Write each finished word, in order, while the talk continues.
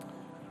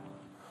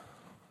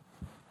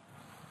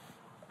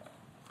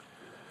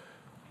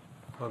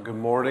Well, good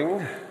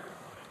morning.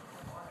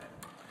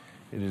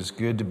 It is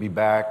good to be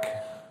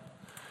back.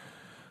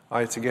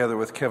 I, together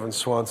with Kevin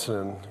Swanson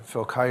and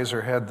Phil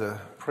Kaiser, had the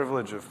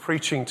privilege of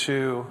preaching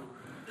to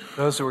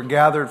those who were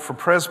gathered for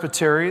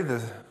Presbytery a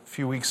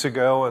few weeks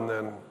ago, and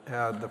then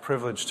had the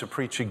privilege to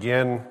preach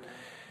again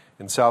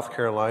in South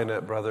Carolina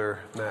at Brother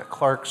Matt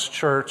Clark's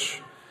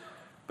church.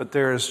 But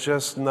there is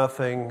just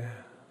nothing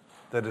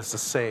that is the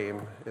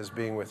same as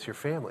being with your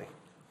family.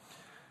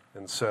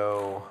 And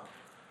so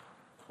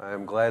I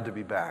am glad to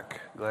be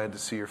back, glad to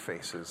see your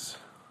faces,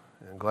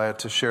 and glad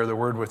to share the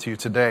word with you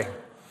today.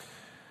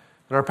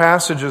 And our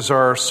passages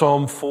are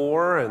Psalm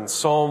 4 and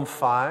Psalm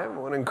 5. I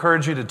want to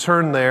encourage you to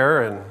turn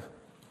there, and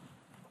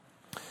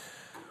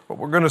what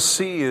we're going to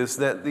see is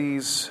that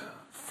these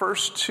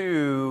first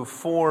two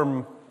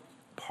form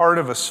part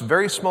of a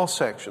very small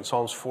section,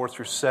 Psalms 4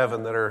 through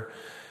 7, that are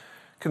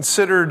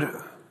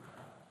considered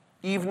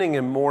evening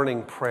and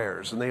morning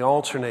prayers, and they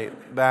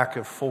alternate back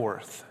and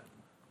forth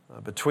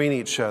between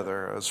each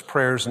other as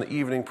prayers in the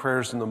evening,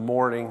 prayers in the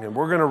morning. And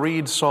we're going to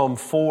read Psalm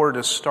 4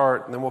 to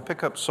start, and then we'll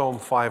pick up Psalm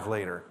 5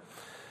 later.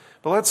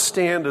 But let's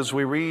stand as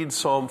we read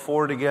Psalm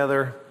 4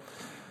 together.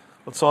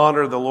 Let's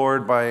honor the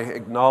Lord by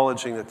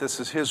acknowledging that this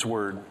is His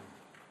word.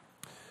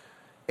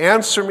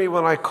 Answer me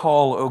when I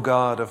call, O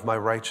God of my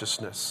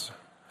righteousness.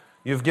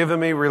 You've given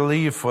me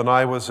relief when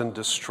I was in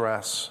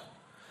distress.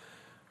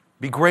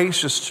 Be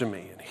gracious to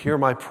me and hear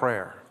my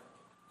prayer.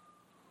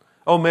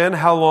 O men,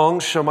 how long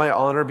shall my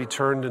honor be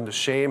turned into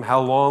shame? How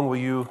long will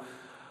you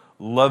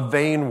love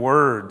vain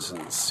words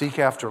and seek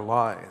after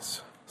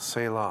lies?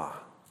 Selah.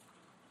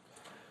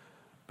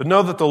 But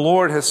know that the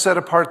Lord has set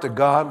apart the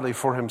godly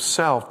for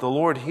Himself. The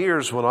Lord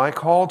hears when I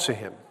call to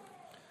Him.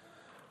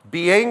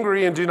 Be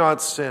angry and do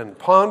not sin.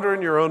 Ponder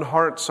in your own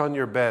hearts on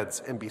your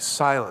beds and be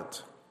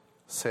silent.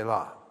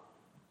 Selah.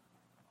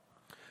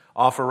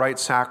 Offer right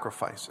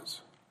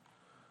sacrifices.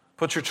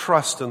 Put your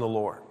trust in the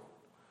Lord.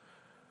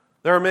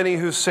 There are many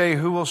who say,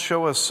 who will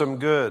show us some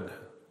good?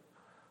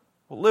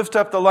 Well, lift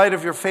up the light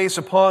of your face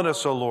upon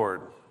us, O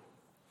Lord.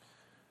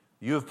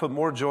 You have put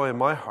more joy in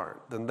my heart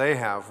than they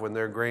have when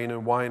their grain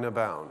and wine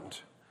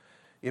abound.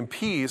 In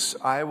peace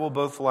I will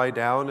both lie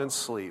down and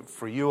sleep,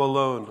 for you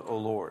alone, O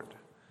Lord,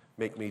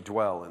 make me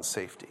dwell in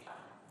safety.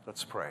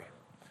 Let's pray.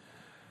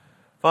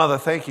 Father,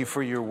 thank you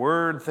for your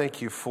word.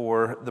 Thank you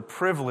for the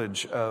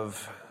privilege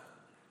of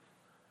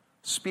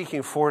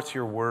speaking forth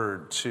your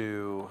word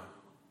to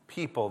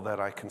people that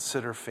I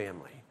consider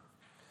family.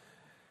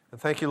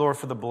 And thank you, Lord,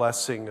 for the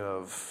blessing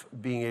of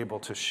being able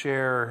to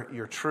share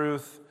your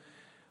truth.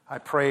 I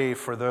pray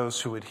for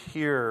those who would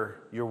hear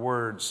your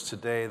words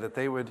today, that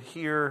they would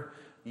hear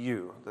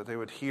you, that they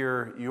would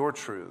hear your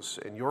truths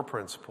and your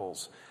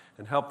principles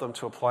and help them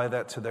to apply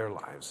that to their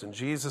lives. In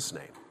Jesus'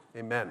 name,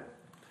 amen.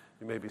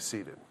 You may be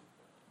seated.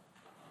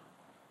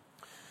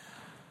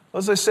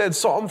 As I said,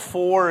 Psalm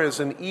 4 is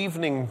an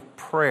evening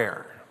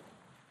prayer.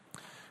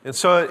 And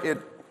so it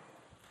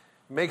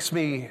makes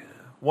me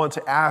want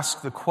to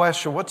ask the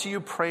question, what do you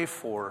pray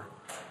for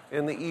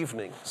in the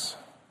evenings?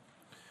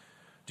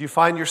 Do you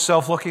find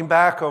yourself looking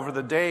back over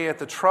the day at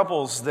the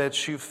troubles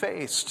that you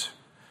faced?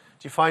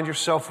 Do you find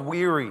yourself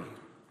weary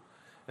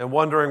and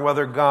wondering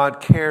whether God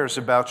cares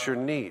about your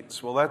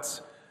needs? Well,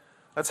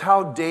 that's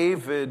how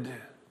David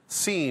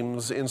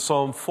seems in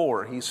Psalm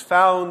 4. He's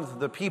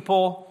found the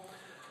people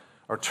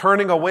are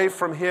turning away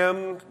from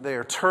him. They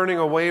are turning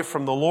away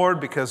from the Lord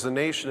because the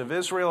nation of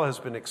Israel has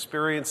been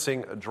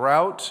experiencing a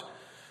drought.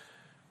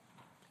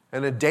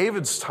 And in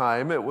David's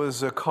time, it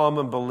was a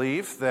common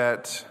belief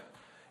that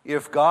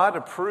if God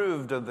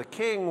approved of the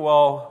king,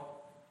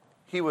 well,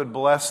 he would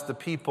bless the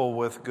people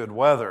with good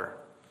weather.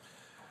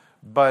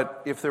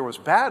 But if there was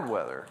bad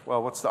weather,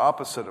 well, what's the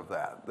opposite of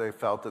that? They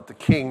felt that the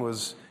king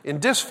was in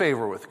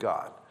disfavor with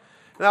God.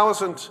 And that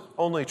wasn't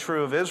only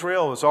true of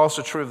Israel, it was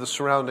also true of the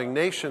surrounding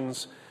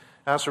nations.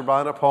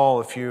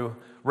 Ashurbanipal, if you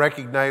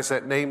recognize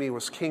that name, he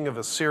was king of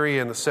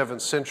Assyria in the 7th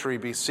century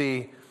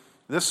BC.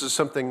 This is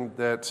something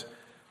that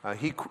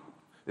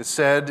it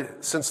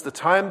said, since the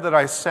time that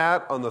I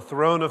sat on the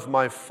throne of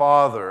my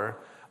father,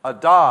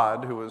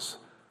 Adad, who was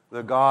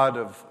the god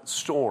of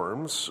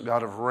storms,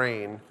 god of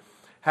rain,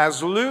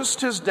 has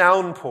loosed his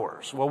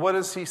downpours. Well, what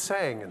is he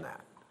saying in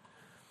that?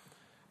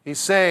 He's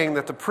saying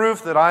that the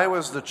proof that I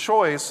was the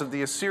choice of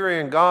the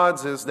Assyrian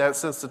gods is that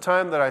since the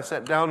time that I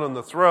sat down on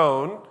the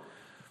throne,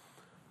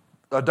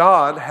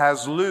 Adad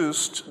has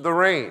loosed the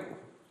rain.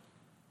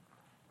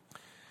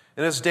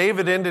 And as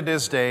David ended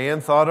his day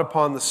and thought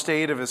upon the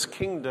state of his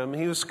kingdom,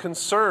 he was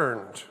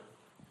concerned.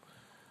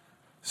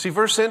 See,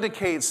 verse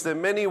indicates that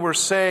many were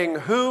saying,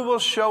 who will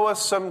show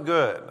us some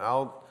good?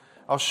 I'll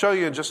show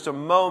you in just a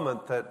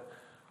moment that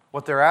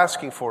what they're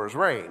asking for is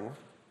rain.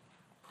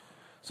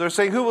 So they're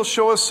saying, who will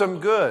show us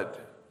some good?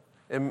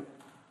 And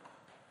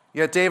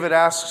yet David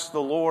asks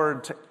the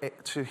Lord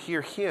to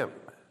hear him,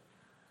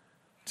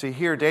 to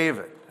hear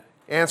David.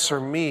 Answer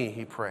me,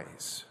 he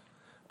prays.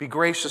 Be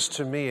gracious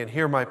to me and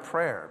hear my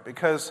prayer.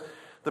 Because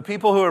the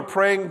people who are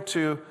praying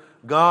to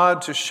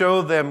God to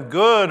show them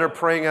good are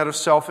praying out of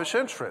selfish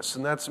interest.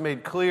 And that's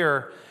made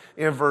clear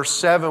in verse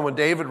 7 when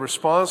David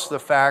responds to the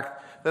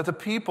fact that the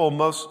people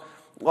most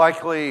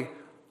likely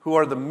who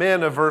are the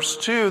men of verse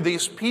 2,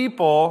 these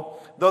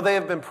people, though they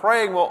have been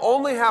praying, will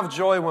only have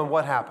joy when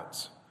what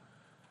happens?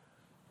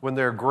 When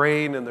their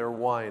grain and their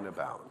wine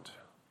abound.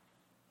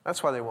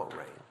 That's why they want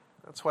rain.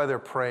 That's why they're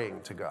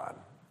praying to God,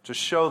 to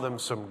show them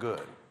some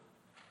good.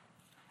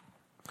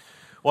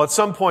 Well, at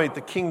some point,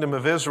 the kingdom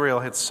of Israel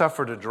had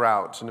suffered a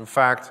drought. And in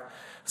fact,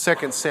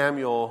 2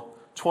 Samuel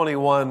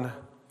 21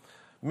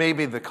 may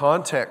be the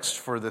context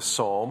for this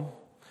psalm.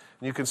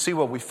 And you can see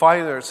what we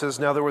find there. It says,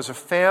 now there was a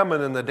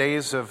famine in the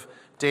days of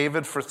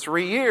David for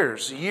 3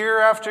 years, year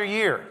after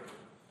year.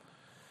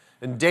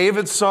 And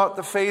David sought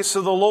the face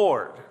of the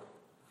Lord.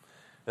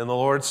 And the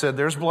Lord said,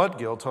 there's blood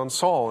guilt on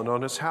Saul and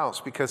on his house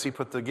because he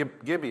put the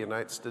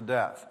Gibeonites to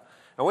death.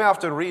 And we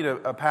often read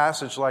a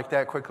passage like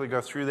that, quickly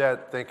go through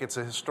that, think it's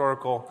a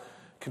historical,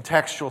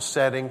 contextual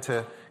setting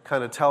to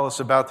kind of tell us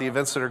about the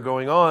events that are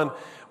going on.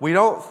 We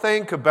don't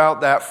think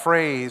about that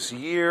phrase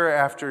year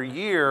after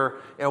year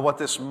and what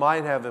this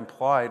might have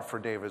implied for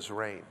David's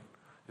reign,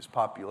 his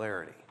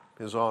popularity,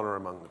 his honor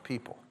among the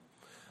people.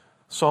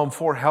 Psalm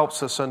 4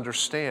 helps us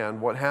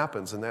understand what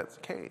happens in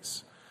that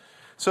case.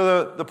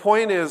 So the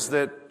point is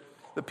that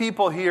the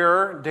people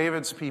here,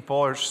 David's people,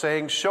 are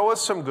saying, show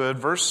us some good.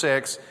 Verse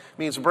 6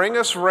 means bring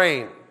us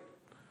rain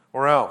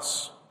or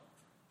else.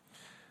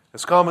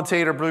 As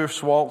commentator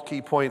Bruce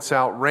Waltke points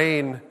out,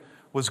 rain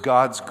was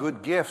God's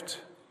good gift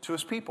to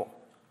his people.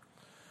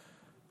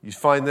 You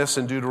find this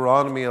in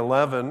Deuteronomy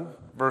 11,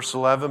 verse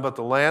 11, but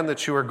the land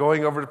that you are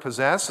going over to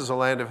possess is a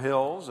land of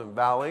hills and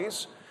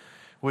valleys,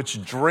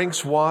 which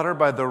drinks water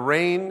by the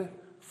rain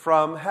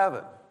from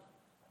heaven.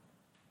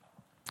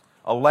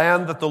 A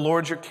land that the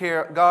Lord your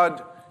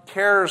God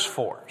cares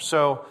for.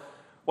 So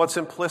what's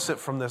implicit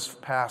from this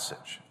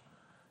passage?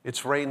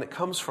 It's rain that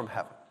comes from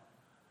heaven.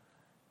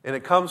 And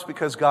it comes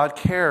because God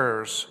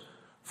cares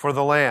for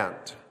the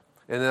land.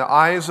 And the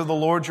eyes of the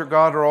Lord your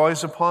God are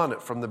always upon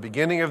it, from the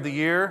beginning of the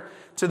year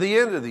to the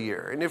end of the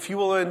year. And if you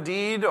will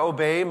indeed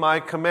obey my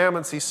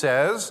commandments, he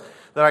says,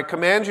 that I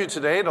command you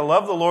today to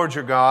love the Lord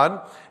your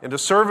God and to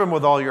serve him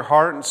with all your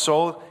heart and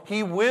soul,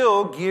 he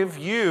will give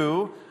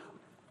you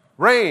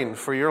rain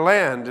for your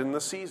land in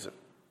the season.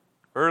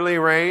 Early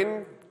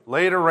rain,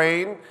 later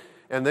rain,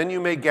 and then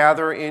you may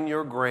gather in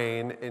your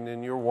grain and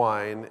in your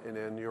wine and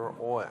in your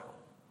oil.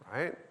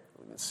 Right?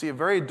 We can see a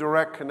very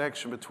direct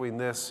connection between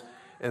this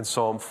and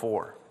Psalm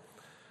 4.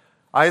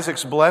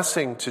 Isaac's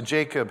blessing to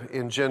Jacob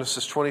in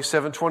Genesis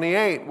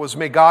 27:28 was,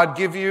 may God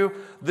give you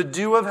the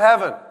dew of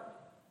heaven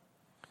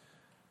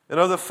and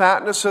of the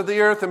fatness of the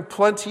earth and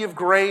plenty of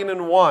grain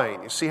and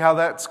wine. You see how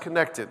that's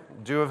connected.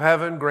 Dew of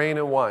heaven, grain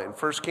and wine.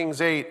 1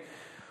 Kings 8,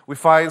 we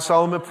find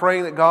Solomon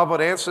praying that God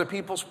would answer the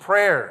people's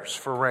prayers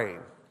for rain.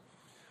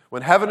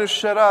 When heaven is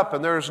shut up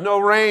and there is no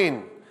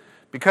rain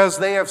because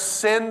they have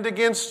sinned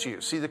against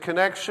you. See the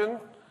connection?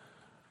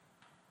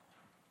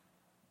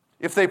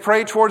 If they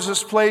pray towards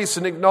this place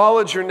and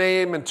acknowledge your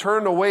name and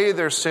turn away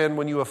their sin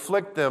when you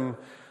afflict them,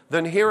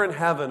 then hear in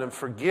heaven and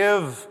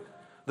forgive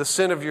the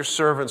sin of your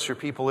servants, your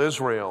people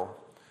Israel,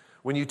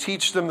 when you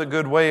teach them the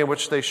good way in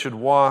which they should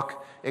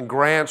walk, and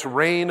grant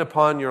rain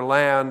upon your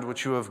land,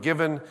 which you have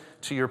given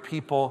to your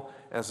people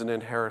as an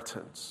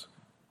inheritance.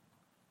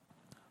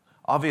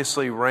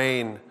 Obviously,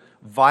 rain,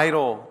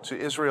 vital to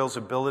Israel's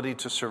ability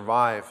to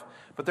survive.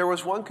 But there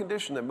was one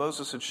condition that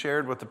Moses had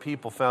shared with the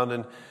people, found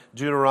in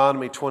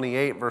Deuteronomy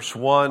 28, verse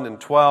 1 and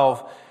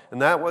 12.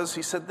 And that was,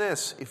 he said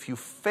this, if you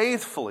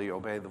faithfully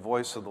obey the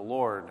voice of the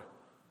Lord,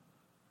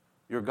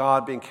 your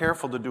God, being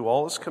careful to do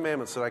all his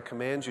commandments that I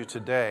command you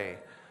today,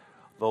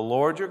 the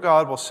Lord your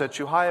God will set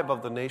you high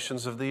above the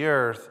nations of the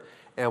earth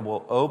and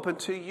will open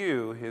to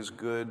you his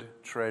good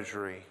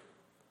treasury,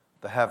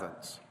 the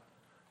heavens,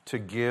 to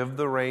give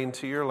the rain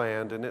to your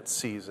land in its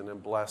season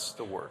and bless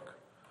the work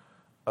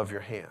of your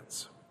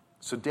hands.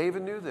 So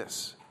David knew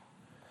this.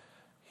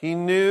 He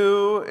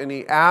knew and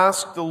he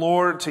asked the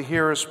Lord to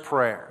hear his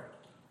prayer.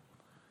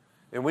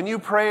 And when you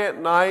pray at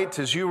night,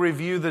 as you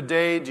review the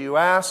day, do you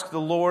ask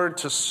the Lord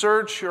to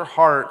search your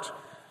heart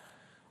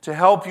to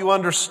help you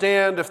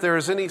understand if there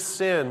is any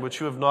sin which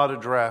you have not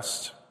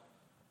addressed?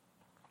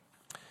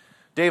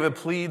 David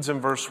pleads in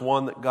verse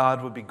 1 that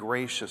God would be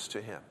gracious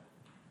to him.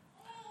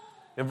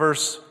 In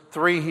verse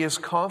 3, he is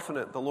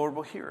confident the Lord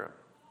will hear him.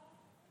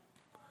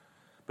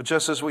 But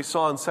just as we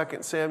saw in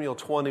 2 Samuel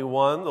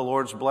 21, the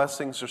Lord's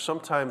blessings are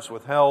sometimes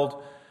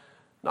withheld,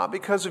 not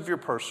because of your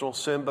personal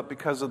sin, but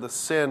because of the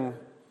sin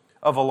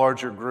of a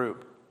larger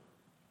group.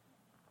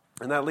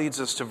 And that leads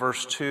us to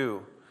verse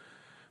 2,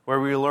 where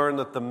we learn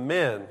that the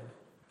men,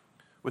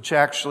 which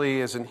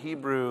actually is in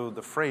Hebrew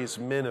the phrase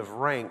men of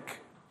rank,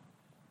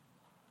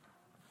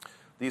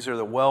 these are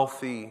the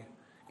wealthy,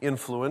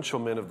 influential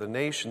men of the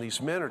nation.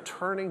 These men are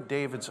turning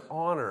David's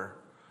honor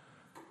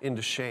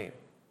into shame.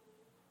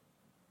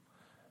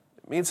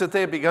 It means that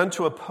they have begun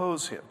to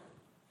oppose him.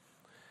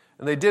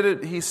 And they did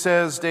it,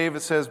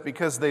 David says,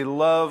 because they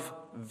love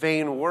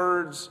vain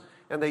words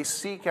and they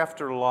seek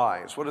after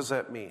lies. What does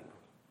that mean?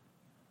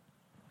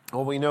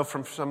 Well, we know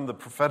from some of the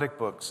prophetic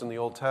books in the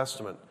Old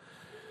Testament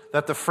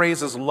that the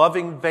phrases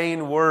loving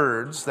vain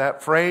words,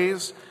 that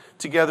phrase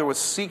together with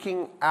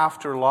seeking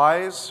after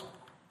lies,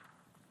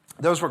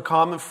 those were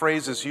common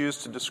phrases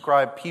used to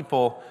describe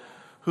people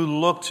who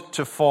looked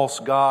to false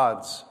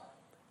gods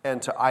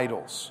and to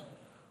idols.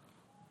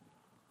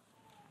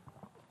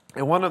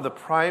 And one of the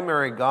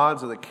primary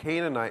gods of the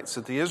Canaanites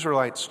that the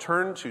Israelites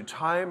turned to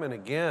time and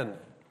again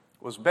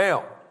was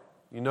Baal.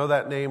 You know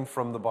that name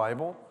from the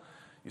Bible.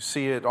 You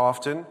see it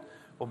often.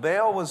 Well,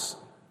 Baal was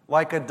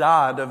like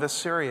Adad of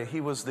Assyria.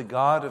 He was the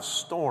god of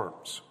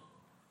storms.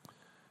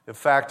 In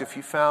fact, if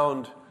you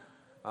found,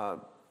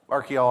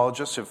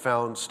 archaeologists have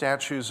found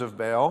statues of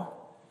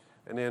Baal,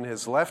 and in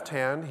his left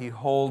hand he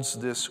holds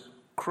this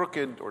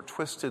crooked or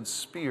twisted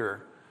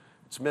spear.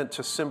 It's meant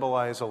to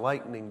symbolize a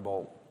lightning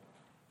bolt.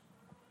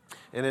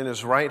 And in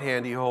his right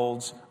hand he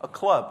holds a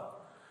club,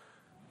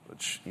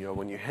 which,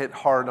 when you hit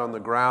hard on the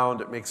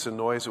ground, it makes a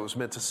noise. It was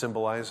meant to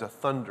symbolize a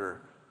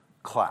thunder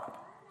clap.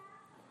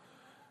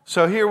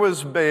 So here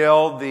was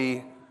Baal,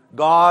 the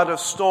god of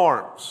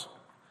storms.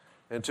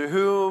 And to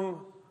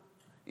whom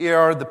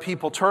are the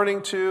people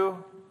turning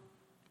to?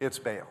 It's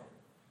Baal.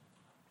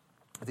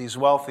 These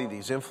wealthy,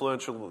 these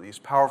influential, these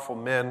powerful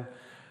men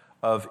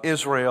of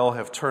Israel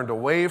have turned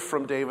away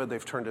from David.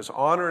 They've turned his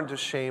honor into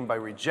shame by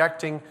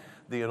rejecting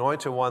the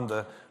anointed one,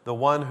 the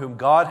one whom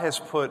God has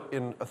put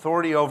in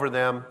authority over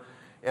them,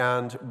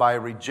 and by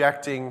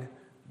rejecting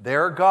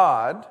their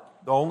God,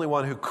 the only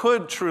one who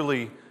could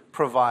truly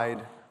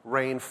provide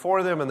rain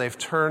for them, and they've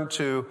turned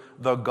to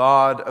the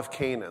god of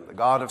Canaan, the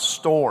god of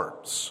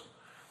storms.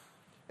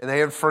 And they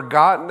had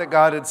forgotten that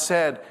God had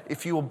said,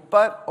 if you will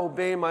but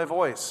obey my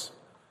voice,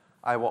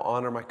 I will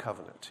honor my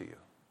covenant to you,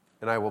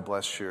 and I will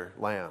bless your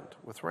land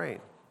with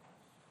rain.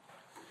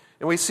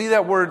 And we see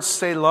that word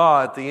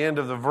Selah at the end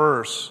of the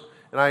verse.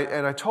 And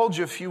I told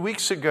you a few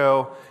weeks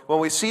ago, when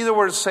we see the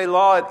word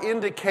Selah, it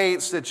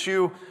indicates that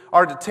you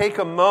are to take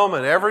a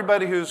moment.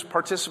 Everybody who's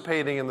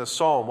participating in the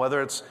psalm,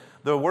 whether it's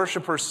the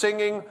worshipers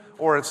singing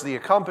or it's the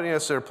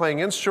accompanists that are playing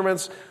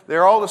instruments,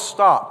 they're all to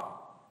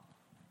stop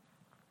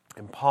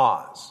and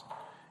pause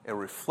and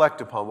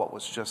reflect upon what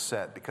was just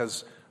said,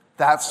 because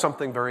that's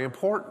something very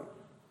important.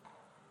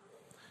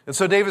 And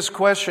so David's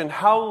question,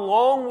 how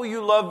long will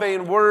you love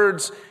vain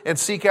words and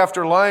seek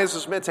after lies,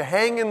 is meant to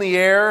hang in the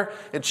air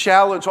and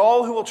challenge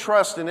all who will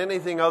trust in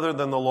anything other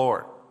than the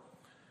Lord.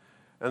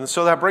 And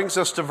so that brings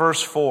us to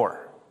verse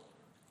 4,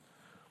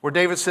 where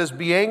David says,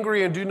 be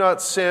angry and do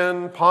not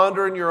sin,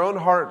 ponder in your own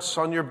hearts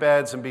on your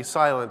beds and be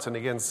silent, and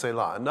again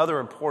Selah. Another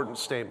important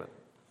statement.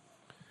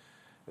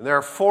 And there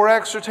are 4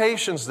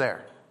 exhortations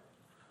there.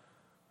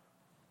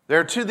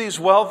 They're to these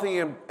wealthy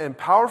and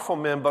powerful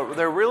men, but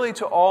they're really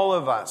to all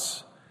of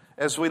us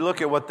as we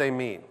look at what they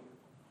mean.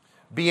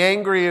 Be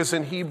angry is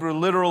in Hebrew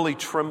literally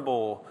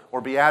tremble or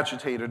be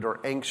agitated or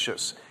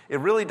anxious. It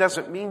really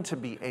doesn't mean to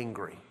be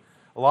angry.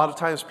 A lot of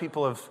times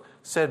people have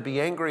said, be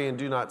angry and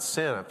do not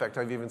sin. In fact,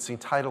 I've even seen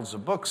titles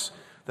of books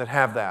that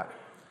have that.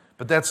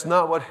 But that's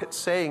not what it's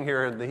saying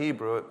here in the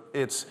Hebrew.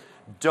 It's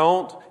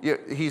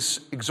he's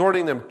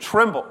exhorting them,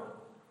 tremble,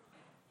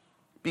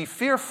 be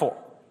fearful,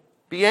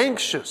 be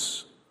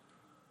anxious.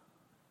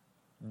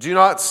 Do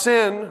not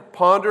sin,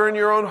 ponder in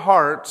your own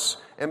hearts,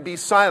 and be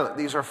silent.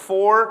 These are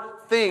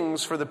 4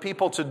 things for the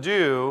people to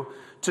do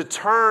to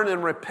turn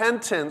in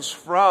repentance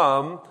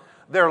from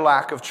their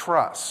lack of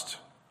trust.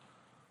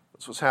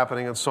 That's what's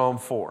happening in Psalm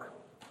 4.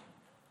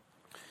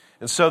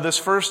 And so this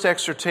first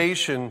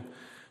exhortation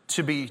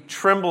to be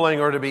trembling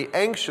or to be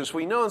anxious,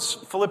 we know in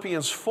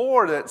Philippians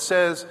 4 that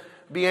says,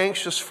 be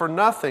anxious for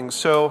nothing.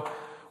 So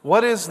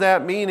what is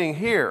that meaning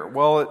here?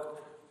 Well,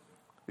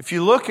 if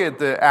you look at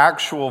the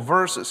actual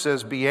verse, it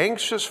says, be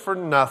anxious for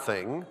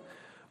nothing,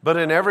 but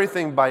in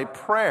everything by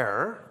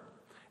prayer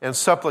and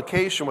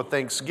supplication with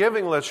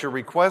thanksgiving, let your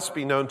requests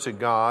be known to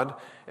God,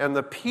 and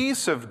the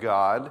peace of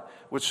God,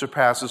 which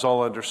surpasses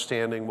all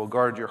understanding, will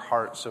guard your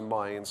hearts and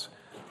minds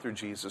through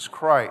Jesus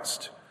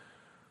Christ.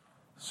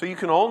 So you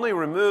can only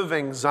remove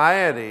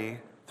anxiety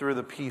through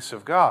the peace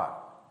of God.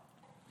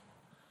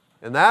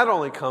 And that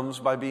only comes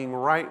by being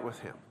right with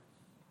Him.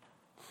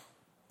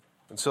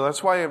 And so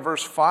that's why in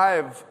verse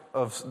 5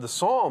 of the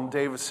Psalm,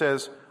 David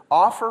says,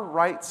 offer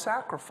right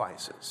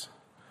sacrifices.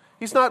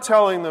 He's not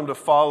telling them to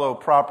follow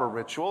proper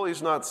ritual.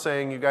 He's not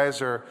saying you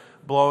guys are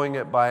blowing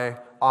it by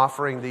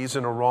offering these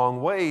in a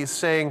wrong way. He's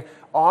saying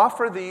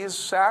offer these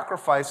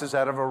sacrifices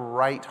out of a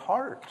right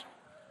heart.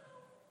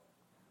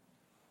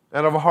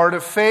 Out of a heart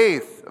of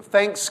faith, of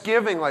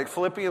thanksgiving, like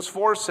Philippians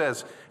 4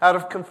 says, out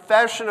of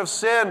confession of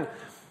sin,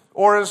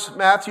 or as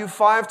Matthew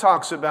 5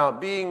 talks about,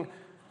 being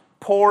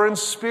poor in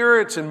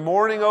spirit and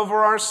mourning over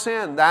our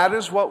sin. That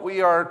is what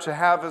we are to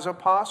have as a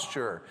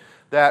posture.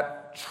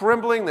 That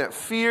trembling, that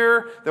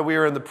fear, that we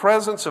are in the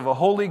presence of a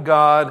holy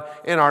God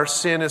and our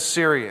sin is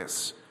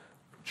serious.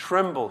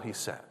 Tremble, he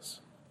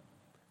says,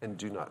 and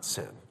do not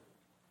sin.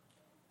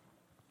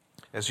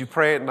 As you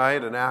pray at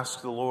night and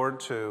ask the Lord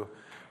to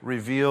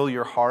reveal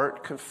your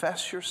heart,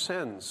 confess your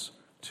sins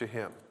to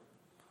Him.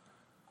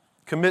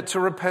 Commit to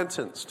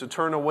repentance, to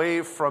turn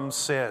away from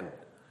sin.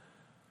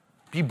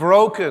 Be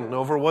broken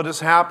over what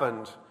has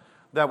happened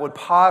that would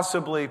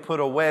possibly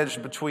put a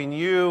wedge between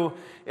you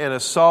and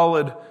a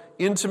solid,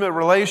 intimate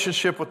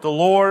relationship with the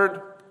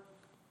Lord.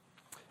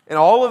 And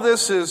all of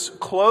this is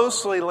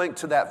closely linked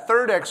to that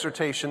third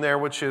exhortation there,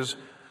 which is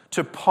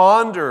to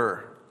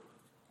ponder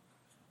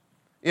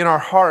in our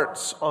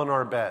hearts on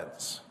our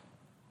beds.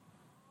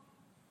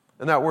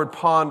 And that word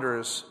ponder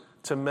is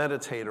to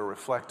meditate or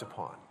reflect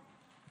upon.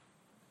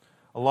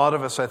 A lot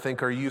of us, I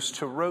think, are used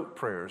to rote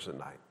prayers at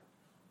night.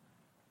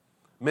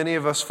 Many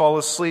of us fall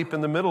asleep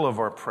in the middle of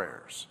our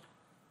prayers.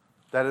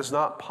 That is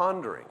not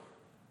pondering.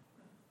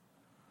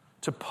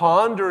 To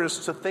ponder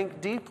is to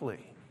think deeply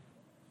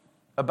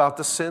about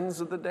the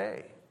sins of the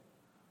day.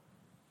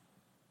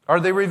 Are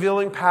they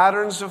revealing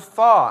patterns of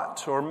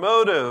thought or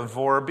motive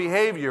or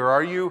behavior?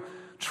 Are you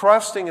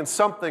trusting in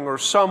something or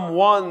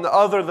someone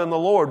other than the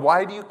Lord?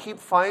 Why do you keep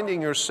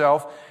finding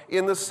yourself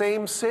in the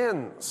same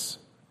sins?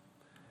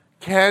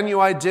 Can you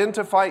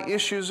identify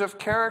issues of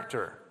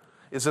character?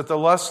 Is it the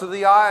lust of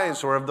the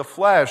eyes or of the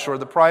flesh or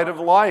the pride of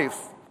life?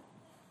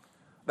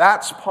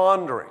 That's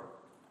pondering.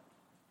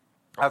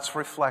 That's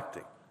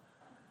reflecting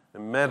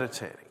and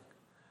meditating.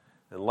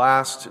 And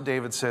last,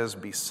 David says,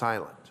 be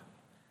silent.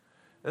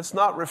 It's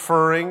not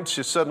referring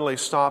to suddenly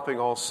stopping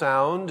all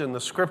sound in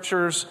the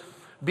Scriptures.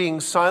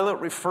 Being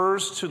silent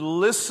refers to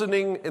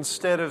listening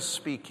instead of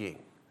speaking.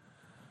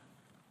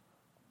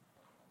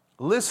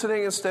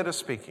 Listening instead of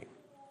speaking.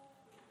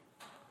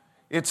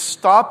 It's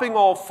stopping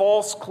all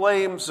false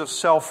claims of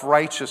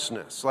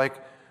self-righteousness, like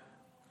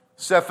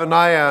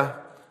Zephaniah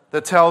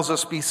that tells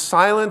us, be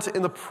silent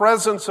in the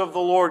presence of the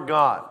Lord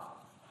God.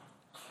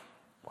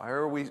 Why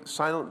are we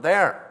silent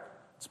there?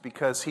 It's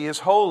because He is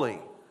holy.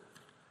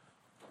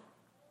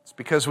 It's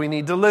because we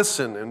need to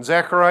listen. In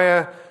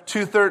Zechariah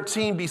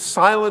 2:13, be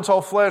silent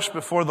all flesh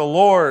before the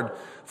Lord,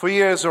 for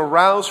He is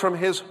aroused from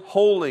His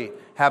holy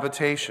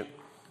habitation.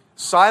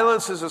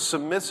 Silence is a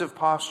submissive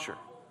posture.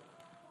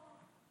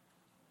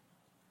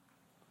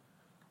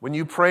 When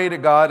you pray to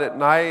God at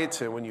night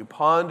and when you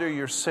ponder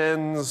your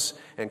sins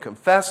and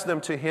confess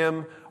them to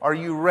Him, are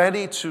you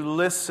ready to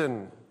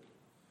listen?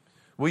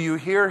 Will you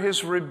hear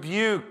His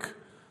rebuke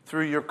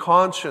through your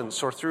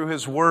conscience or through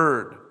His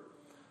word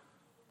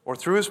or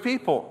through His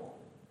people?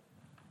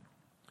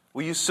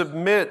 Will you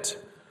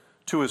submit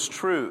to His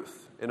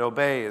truth and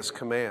obey His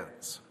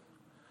commands?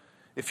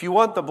 If you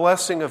want the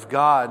blessing of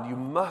God, you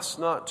must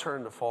not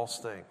turn to false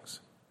things.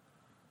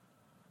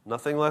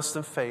 Nothing less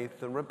than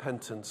faith and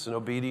repentance and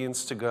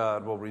obedience to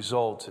God will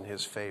result in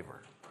His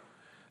favor.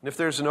 And if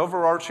there's an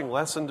overarching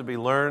lesson to be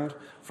learned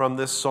from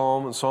this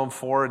psalm, in Psalm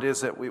 4, it is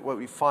that what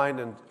we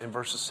find in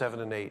verses 7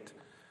 and 8.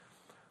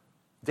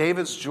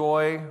 David's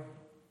joy,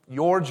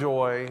 your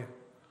joy,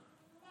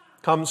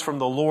 comes from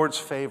the Lord's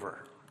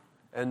favor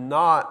and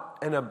not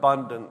an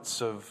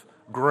abundance of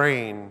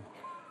grain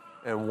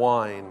and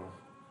wine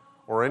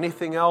or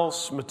anything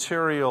else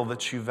material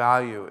that you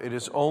value. It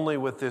is only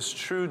with this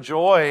true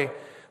joy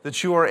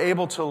that you are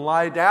able to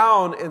lie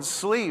down and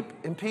sleep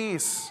in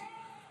peace.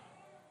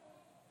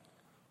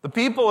 The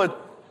people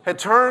had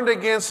turned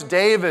against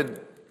David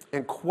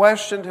and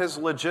questioned his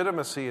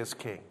legitimacy as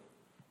king.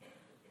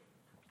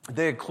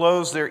 They had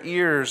closed their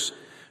ears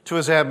to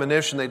his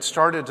admonition. They'd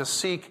started to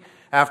seek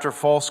after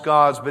false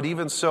gods, but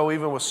even so,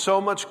 even with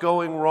so much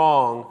going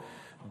wrong,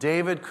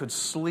 David could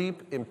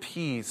sleep in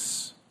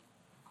peace.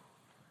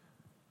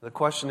 The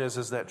question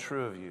is that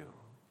true of you?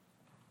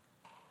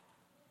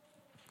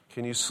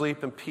 Can you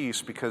sleep in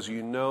peace because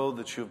you know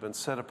that you've been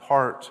set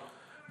apart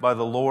by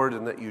the Lord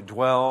and that you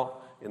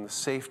dwell in the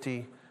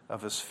safety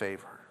of His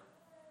favor?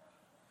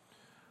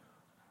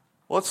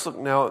 Let's look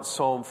now at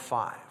Psalm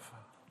 5,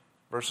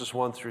 verses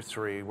 1 through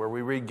 3, where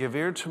we read, give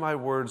ear to my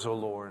words, O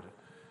Lord,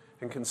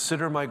 and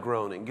consider my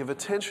groaning. Give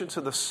attention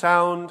to the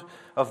sound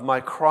of my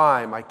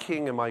cry, my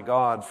King and my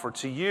God, for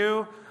to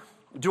you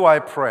do I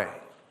pray.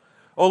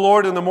 O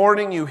Lord, in the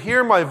morning you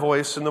hear my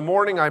voice. In the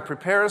morning I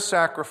prepare a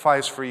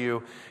sacrifice for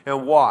you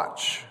and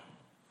watch.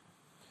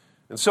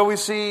 And so we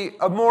see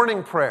a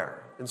morning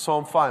prayer in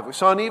Psalm 5. We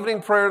saw an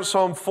evening prayer in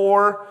Psalm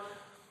 4.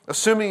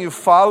 Assuming you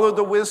followed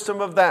the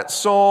wisdom of that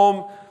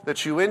psalm,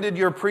 that you ended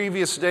your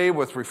previous day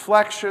with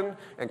reflection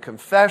and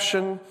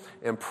confession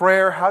and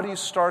prayer, how do you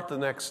start the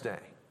next day?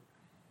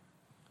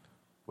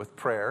 With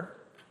prayer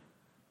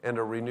and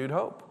a renewed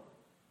hope.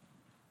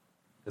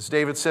 As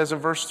David says in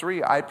verse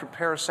 3, I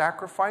prepare a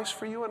sacrifice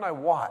for you and I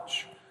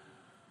watch.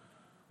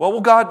 What will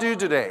God do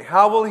today?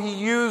 How will He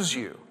use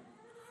you?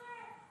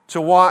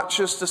 To watch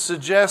is to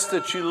suggest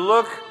that you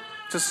look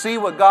to see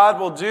what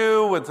God will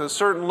do with a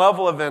certain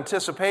level of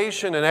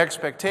anticipation and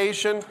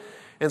expectation.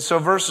 And so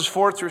verses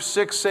 4 through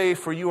 6 say,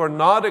 for you are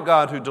not a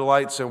God who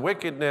delights in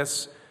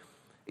wickedness.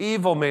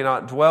 Evil may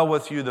not dwell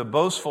with you. The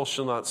boastful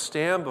shall not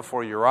stand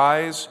before your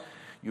eyes.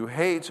 You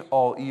hate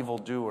all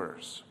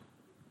evildoers.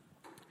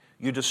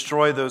 You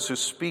destroy those who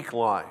speak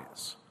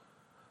lies.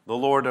 The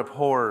Lord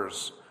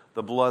abhors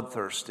the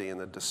bloodthirsty and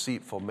the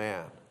deceitful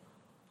man.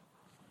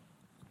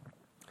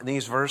 And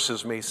these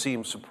verses may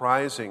seem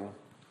surprising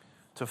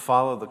to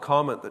follow the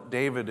comment that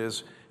David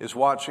is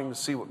watching to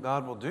see what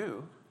God will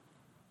do.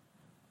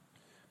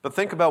 But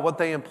think about what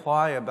they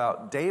imply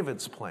about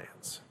David's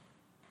plans.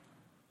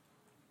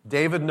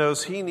 David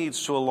knows he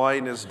needs to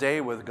align his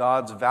day with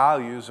God's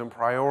values and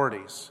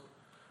priorities.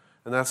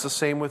 And that's the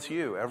same with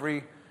you.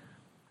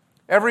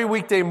 Every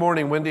weekday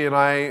morning, Wendy and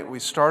I, we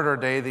start our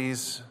day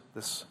these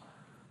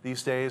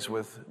days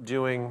with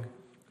doing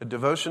a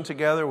devotion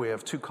together. We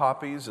have 2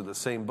 copies of the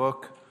same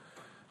book,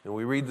 and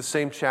we read the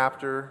same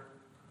chapter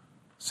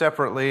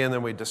separately, and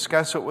then we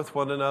discuss it with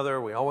one another.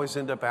 We always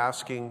end up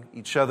asking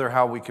each other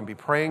how we can be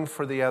praying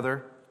for the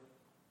other.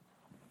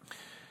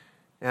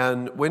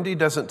 And Wendy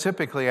doesn't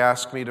typically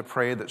ask me to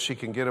pray that she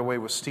can get away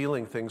with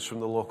stealing things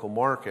from the local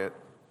market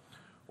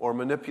or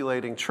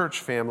manipulating church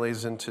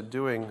families into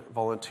doing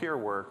volunteer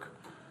work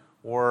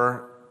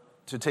or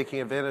to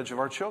taking advantage of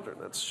our children.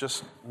 That's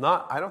just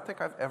not, I don't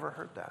think I've ever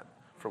heard that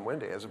from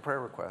Wendy as a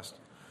prayer request.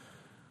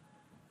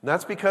 And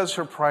that's because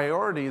her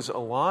priorities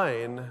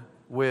align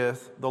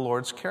with the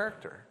Lord's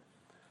character.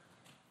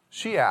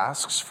 She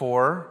asks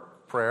for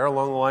prayer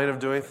along the line of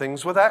doing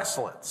things with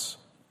excellence,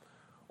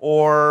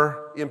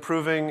 or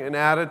improving an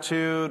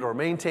attitude, or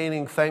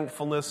maintaining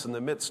thankfulness in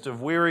the midst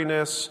of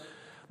weariness.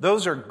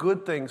 Those are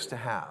good things to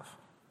have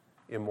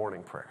in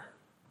morning prayer.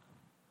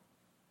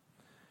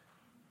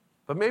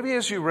 But maybe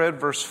as you read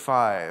verse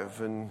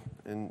 5,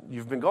 and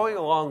you've been going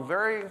along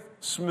very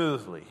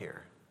smoothly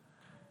here,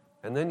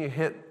 and then you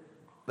hit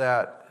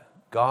that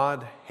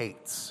God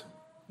hates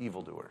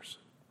evildoers.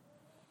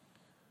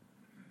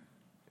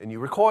 And you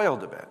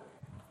recoiled a bit.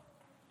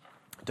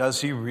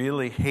 Does he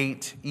really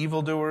hate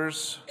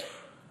evildoers?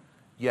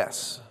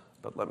 Yes,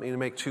 but let me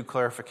make 2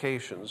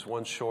 clarifications,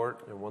 one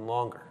short and one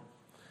longer.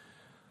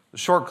 The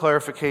short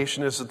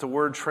clarification is that the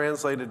word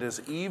translated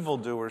as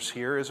evildoers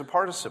here is a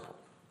participle.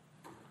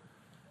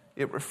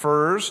 It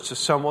refers to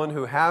someone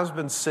who has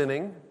been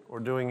sinning or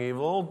doing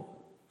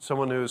evil,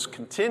 someone who is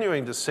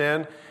continuing to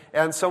sin,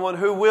 and someone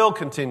who will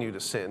continue to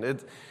sin.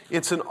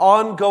 It's an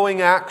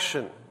ongoing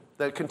action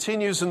that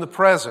continues in the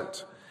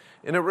present,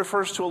 and it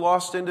refers to a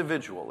lost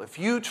individual. If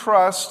you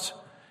trust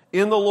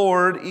in the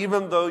Lord,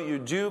 even though you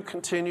do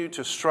continue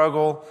to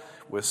struggle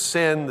with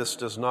sin, this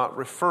does not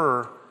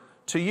refer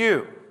to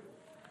you.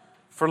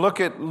 For look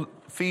at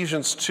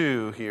Ephesians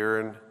 2 here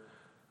in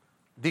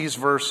these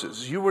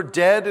verses. You were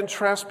dead in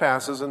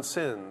trespasses and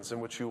sins in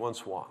which you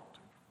once walked.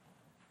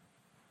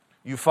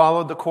 You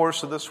followed the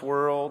course of this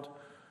world.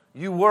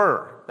 You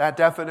were that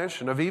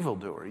definition of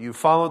evildoer. You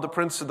followed the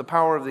prince of the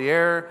power of the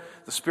air,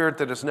 the spirit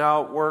that is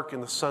now at work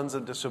in the sons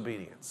of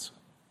disobedience.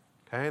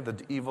 Okay,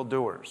 the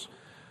evildoers,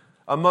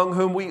 among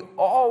whom we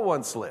all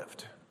once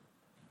lived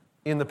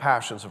in the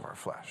passions of our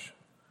flesh,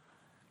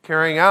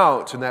 carrying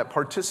out in that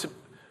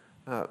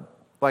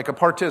like a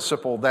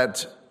participle,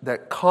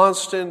 that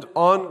constant,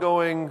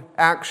 ongoing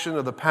action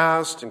of the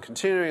past and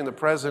continuing in the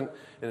present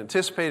and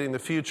anticipating the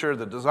future,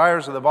 the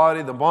desires of the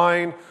body, the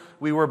mind.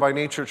 We were by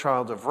nature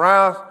child of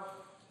wrath,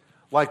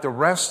 like the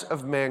rest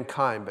of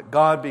mankind. But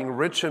God, being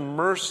rich in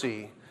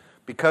mercy,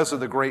 because of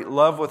the great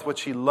love with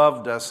which he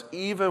loved us,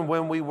 even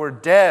when we were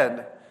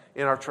dead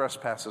in our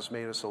trespasses,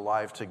 made us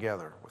alive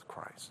together with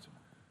Christ.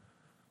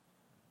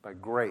 By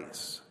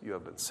grace you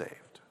have been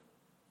saved,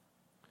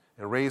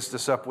 and raised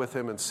us up with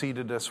him and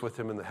seated us with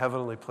him in the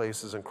heavenly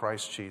places in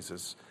Christ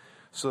Jesus,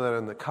 so that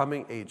in the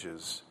coming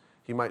ages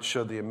he might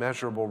show the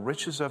immeasurable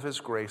riches of his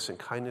grace and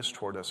kindness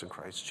toward us in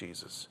Christ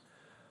Jesus.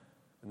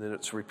 And then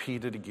it's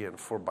repeated again,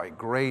 for by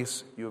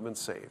grace you have been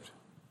saved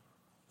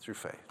through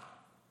faith.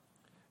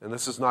 And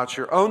this is not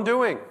your own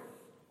doing.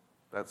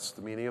 That's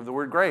the meaning of the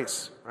word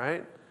grace,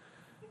 right?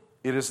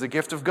 It is the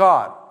gift of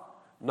God,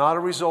 not a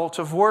result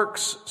of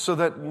works, so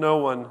that no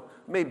one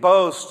may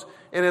boast.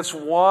 And it's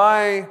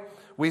why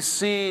we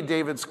see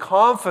David's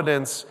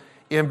confidence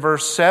in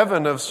verse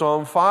 7 of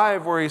Psalm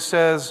 5, where he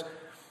says,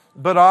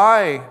 but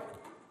I,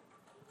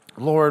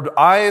 Lord,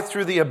 I,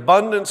 through the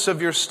abundance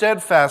of your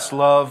steadfast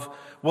love,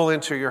 will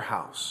enter your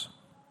house.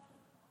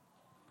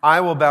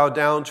 I will bow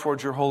down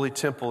toward your holy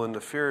temple in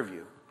the fear of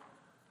you.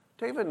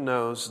 David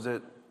knows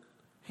that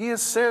he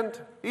has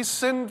sinned. He's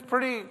sinned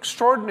pretty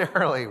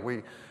extraordinarily.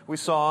 We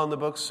saw in the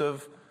books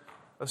of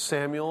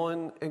Samuel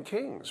and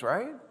Kings,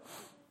 right?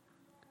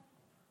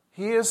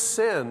 He has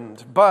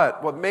sinned,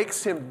 but what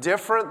makes him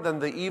different than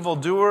the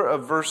evildoer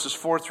of verses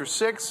 4 through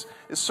 6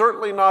 is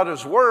certainly not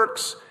his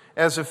works,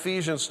 as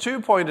Ephesians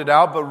 2 pointed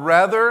out, but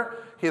rather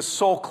his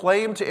sole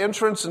claim to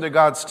entrance into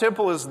God's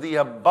temple is the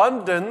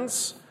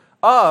abundance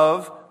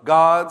of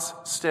God's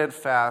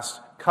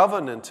steadfast,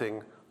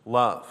 covenanting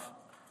love.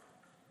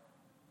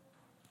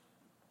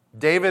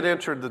 David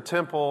entered the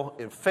temple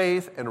in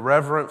faith and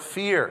reverent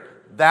fear.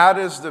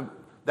 That's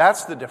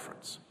the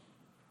difference.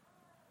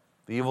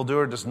 The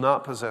evildoer does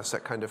not possess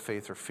that kind of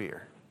faith or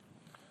fear.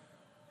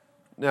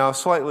 Now, a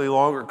slightly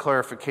longer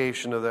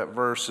clarification of that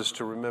verse is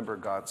to remember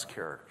God's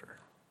character.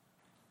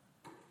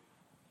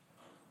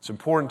 It's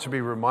important to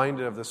be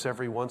reminded of this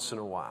every once in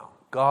a while.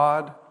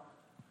 God,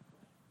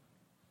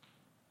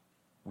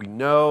 we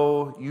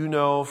know, you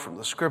know from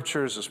the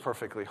scriptures, is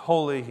perfectly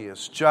holy. He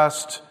is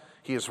just.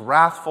 He is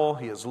wrathful.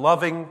 He is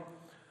loving.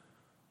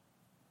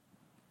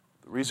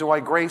 The reason why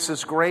grace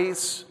is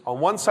grace on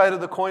one side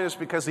of the coin is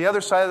because the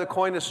other side of the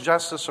coin is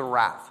justice and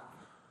wrath.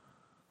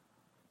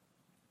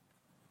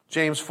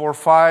 James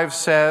 4:5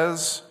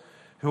 says,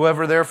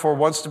 "Whoever therefore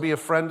wants to be a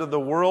friend of the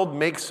world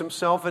makes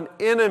himself an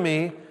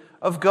enemy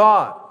of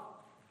God."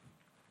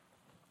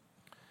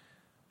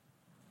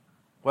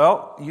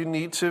 Well, you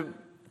need to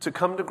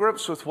come to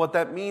grips with what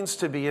that means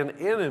to be an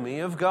enemy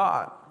of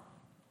God.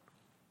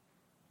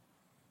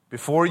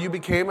 Before you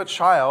became a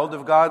child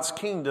of God's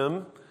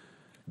kingdom,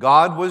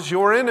 God was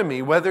your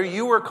enemy, whether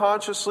you were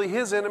consciously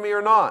His enemy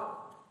or not.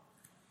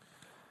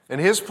 And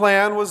His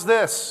plan was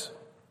this: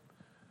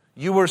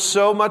 you were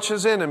so much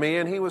His enemy,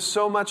 and He was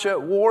so much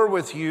at war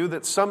with you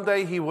that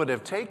someday He would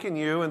have taken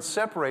you and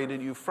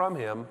separated you from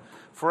Him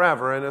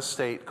forever in a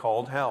state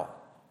called hell.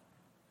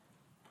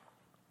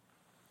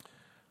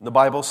 The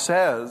Bible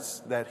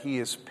says that He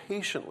is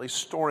patiently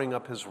storing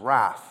up His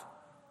wrath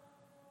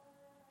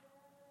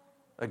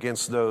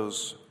against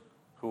those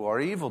who are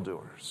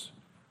evildoers.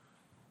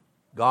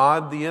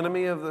 God, the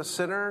enemy of the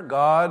sinner,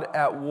 God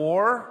at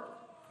war.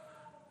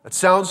 It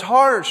sounds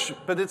harsh,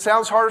 but it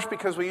sounds harsh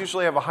because we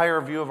usually have a higher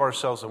view of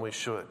ourselves than we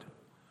should.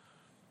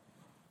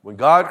 When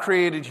God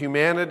created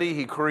humanity,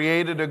 He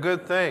created a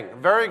good thing, a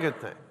very good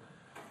thing.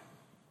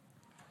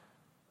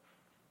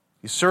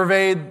 He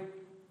surveyed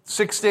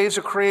 6 days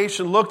of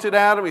creation, looked at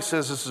Adam. He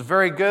says, this is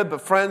very good,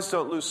 but friends,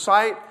 don't lose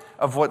sight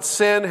of what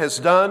sin has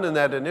done in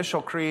that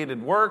initial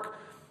created work.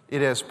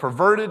 It has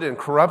perverted and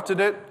corrupted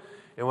it.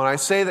 And when I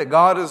say that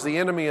God is the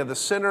enemy of the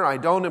sinner, I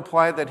don't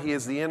imply that He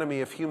is the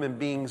enemy of human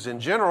beings in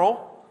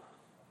general.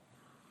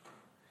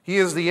 He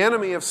is the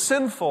enemy of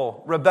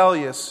sinful,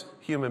 rebellious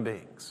human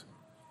beings.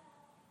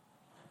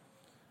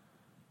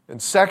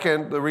 And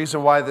second, the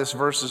reason why this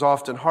verse is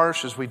often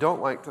harsh is we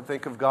don't like to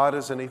think of God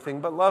as anything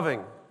but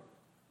loving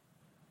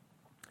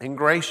and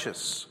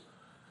gracious.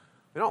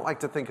 We don't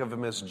like to think of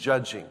Him as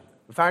judging.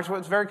 In fact,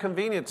 it's very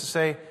convenient to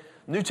say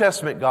New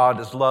Testament God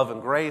is love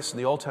and grace, and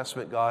the Old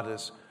Testament God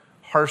is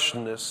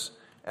harshness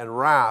and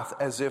wrath,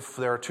 as if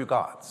there are two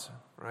gods,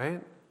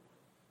 right?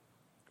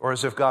 Or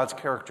as if God's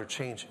character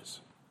changes.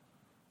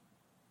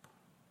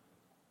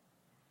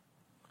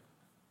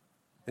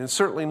 And it's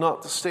certainly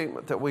not the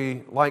statement that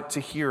we like to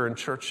hear in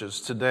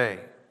churches today.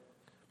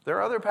 There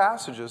are other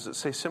passages that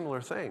say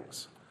similar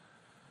things.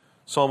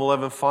 Psalm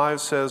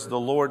 11:5 says, "The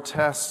Lord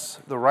tests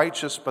the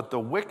righteous, but the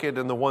wicked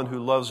and the one who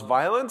loves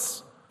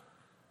violence,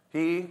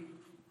 He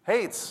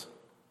hates."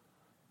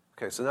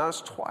 Okay, so now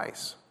it's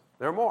twice.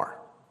 There are more.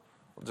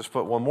 I'll just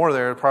put one more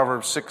there.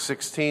 Proverbs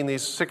 6:16,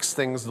 these 6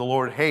 things the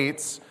Lord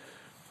hates.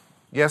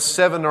 Yes,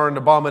 7 are an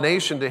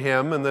abomination to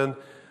Him. And then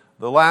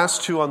the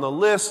last 2 on the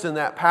list in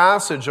that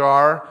passage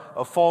are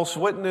a false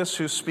witness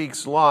who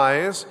speaks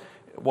lies,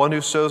 one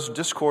who sows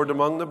discord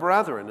among the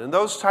brethren. And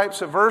those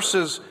types of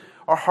verses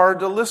are hard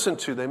to listen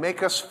to. They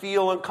make us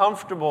feel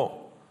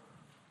uncomfortable.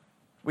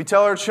 We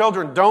tell our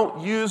children,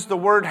 don't use the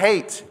word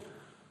hate.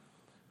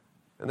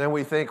 And then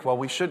we think, well,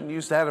 we shouldn't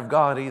use that of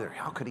God either.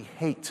 How could He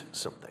hate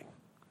something?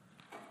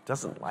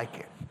 Doesn't like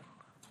it.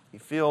 He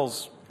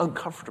feels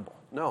uncomfortable.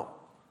 No,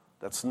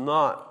 that's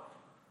not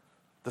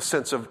the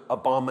sense of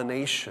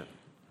abomination.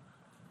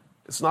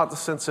 It's not the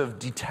sense of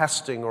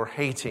detesting or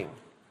hating.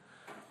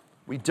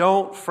 We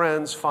don't,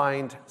 friends,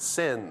 find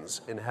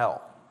sins in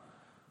hell.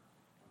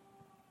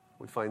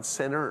 We find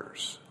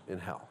sinners in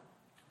hell.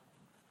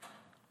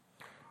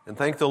 And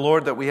thank the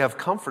Lord that we have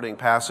comforting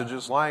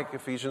passages like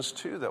Ephesians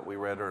 2 that we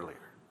read earlier.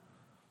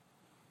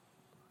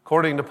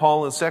 According to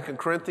Paul in 2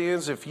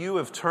 Corinthians, if you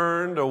have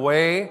turned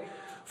away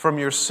from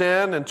your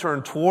sin and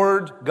turned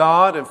toward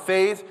God in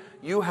faith,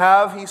 you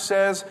have, he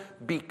says,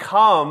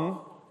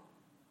 become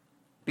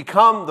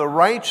the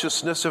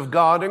righteousness of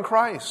God in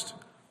Christ.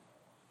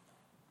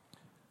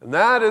 And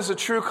that is a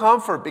true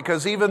comfort,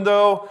 because even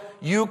though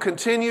you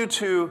continue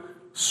to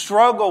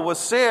struggle with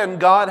sin,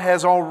 God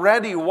has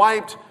already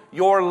wiped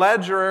your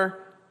ledger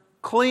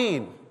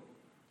clean.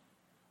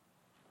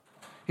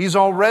 He's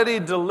already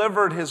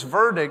delivered His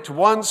verdict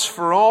once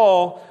for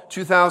all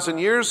 2,000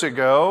 years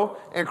ago,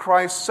 and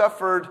Christ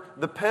suffered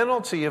the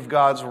penalty of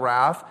God's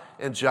wrath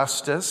and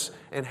justice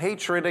and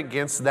hatred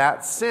against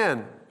that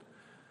sin.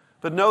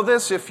 But know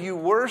this, if you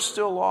were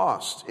still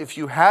lost, if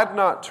you had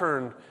not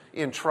turned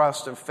in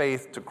trust and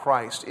faith to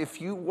Christ,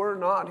 if you were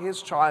not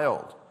His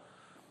child,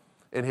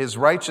 and His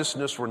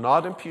righteousness were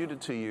not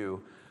imputed to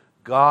you,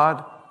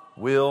 God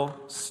will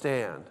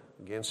stand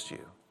against you.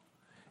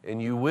 And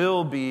you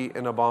will be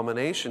an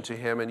abomination to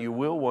Him, and you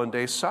will one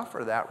day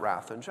suffer that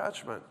wrath and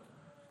judgment.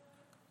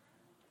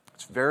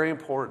 It's very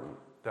important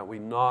that we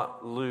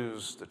not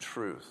lose the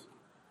truth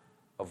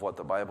of what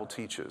the Bible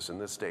teaches in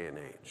this day and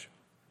age.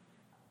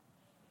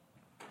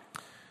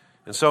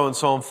 And so in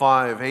Psalm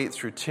 5, 8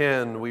 through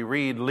 10, we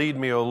read, "Lead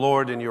me, O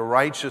Lord, in your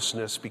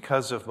righteousness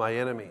because of my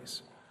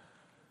enemies.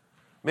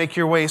 Make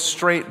your way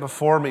straight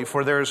before me,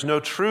 for there is no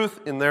truth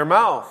in their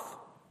mouth.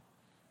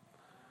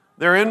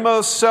 Their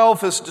inmost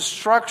self is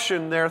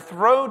destruction. Their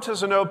throat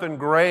is an open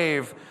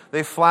grave.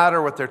 They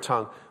flatter with their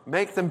tongue.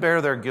 Make them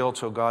bear their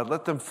guilt, O God.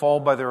 Let them fall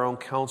by their own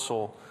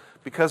counsel.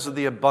 Because of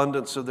the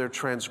abundance of their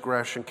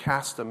transgression,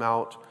 cast them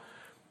out,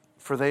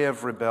 for they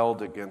have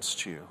rebelled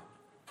against you.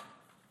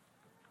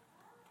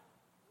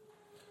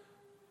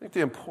 I think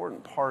the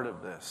important part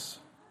of this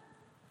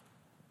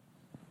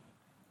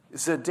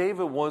is that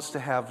David wants to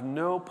have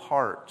no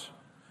part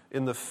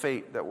in the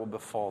fate that will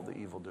befall the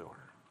evildoer.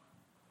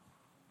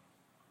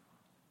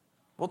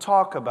 We'll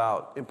talk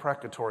about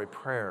imprecatory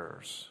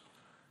prayers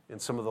in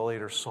some of the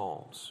later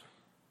Psalms.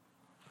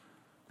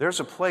 There's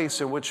a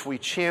place in which we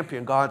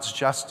champion God's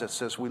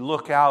justice as we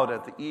look out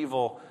at the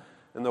evil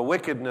and the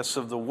wickedness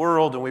of the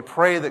world, and we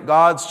pray that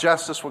God's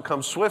justice would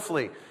come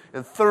swiftly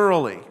and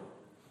thoroughly.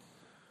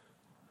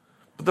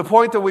 But the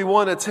point that we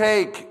want to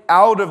take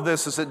out of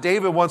this is that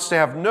David wants to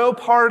have no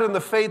part in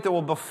the fate that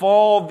will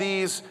befall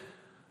these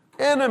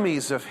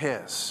enemies of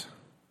his.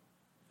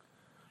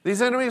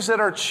 These enemies that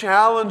are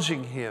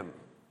challenging him,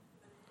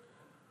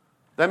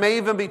 that may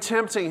even be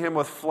tempting him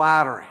with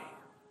flattery.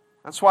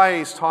 That's why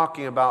he's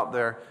talking about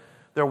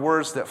their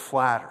words that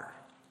flatter.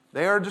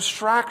 They are a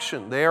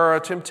distraction. They are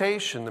a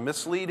temptation to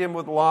mislead him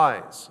with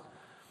lies.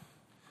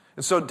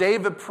 And so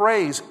David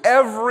prays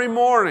every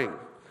morning,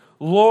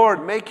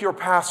 Lord, make your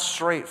path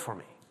straight for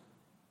me.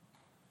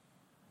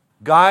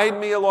 Guide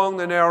me along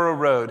the narrow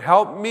road.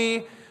 Help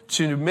me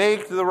to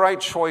make the right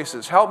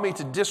choices. Help me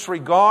to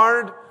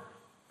disregard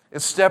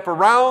and step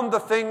around the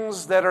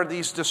things that are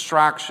these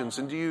distractions.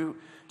 And do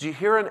you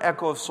hear an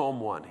echo of Psalm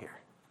 1 here?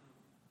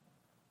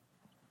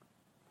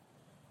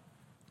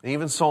 And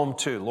even Psalm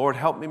 2, Lord,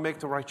 help me make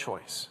the right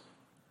choice.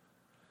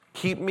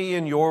 Keep me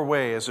in your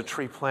way as a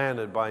tree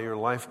planted by your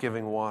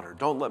life-giving water.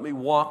 Don't let me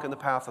walk in the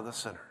path of the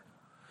sinner.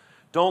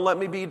 Don't let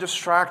me be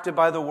distracted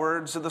by the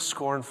words of the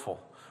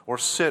scornful or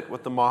sit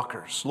with the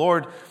mockers.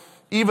 Lord,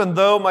 even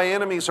though my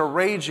enemies are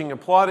raging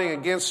and plotting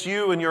against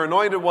you and your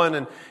anointed one,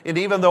 and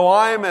even though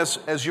I am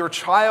as your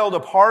child a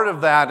part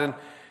of that, and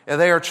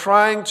they are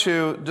trying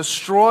to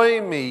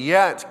destroy me,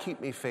 yet keep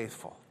me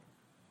faithful.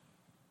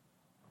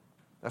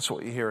 That's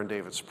what you hear in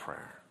David's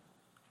prayer.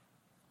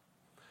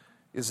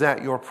 Is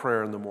that your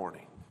prayer in the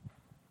morning?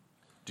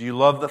 Do you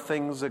love the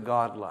things that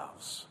God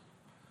loves?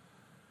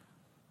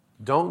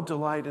 Don't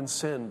delight in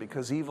sin,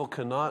 because evil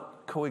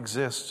cannot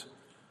coexist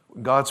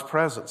with God's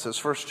presence. As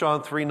 1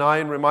 John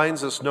 3:9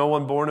 reminds us, no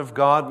one born of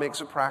God makes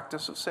a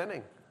practice of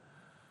sinning.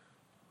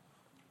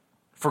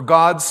 For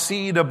God's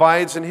seed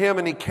abides in him,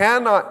 and he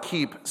cannot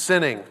keep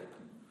sinning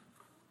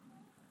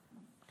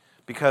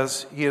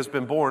because he has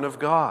been born of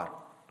God.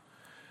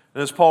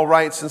 And as Paul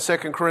writes in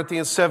 2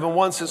 Corinthians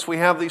 7:1, since we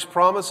have these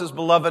promises,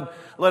 beloved,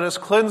 let us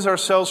cleanse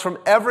ourselves from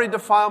every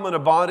defilement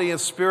of body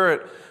and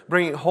spirit,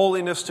 bringing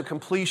holiness to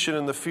completion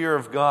in the fear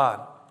of God.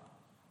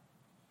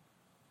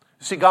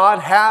 You see, God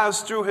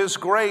has, through his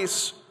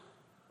grace,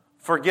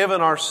 forgiven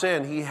our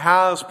sin. He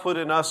has put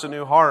in us a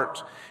new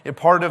heart. And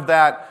part of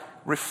that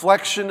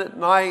reflection at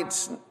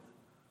night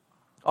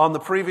on the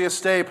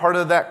previous day, part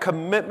of that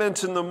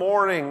commitment in the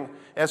morning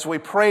as we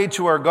pray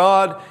to our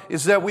God,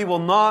 is that we will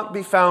not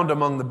be found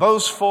among the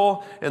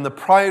boastful and the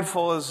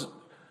prideful,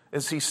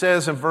 as he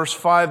says in verse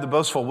 5, the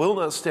boastful will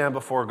not stand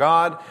before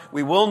God.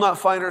 We will not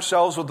find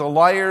ourselves with the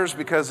liars,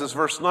 because as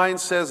verse 9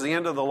 says, the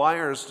end of the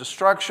liar is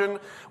destruction.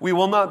 We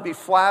will not be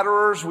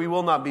flatterers. We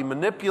will not be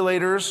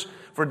manipulators.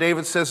 For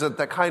David says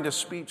that kind of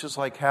speech is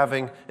like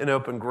having an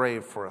open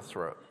grave for a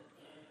throat.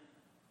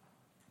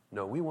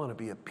 No, we want to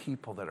be a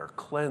people that are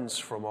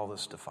cleansed from all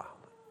this defilement.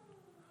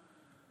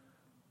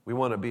 We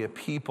want to be a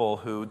people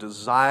who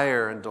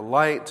desire and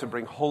delight to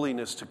bring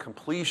holiness to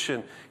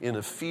completion in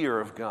the fear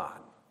of God.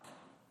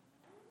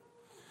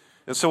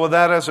 And so with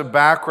that as a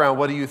background,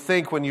 what do you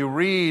think when you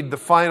read the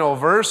final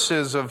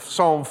verses of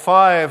Psalm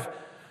 5,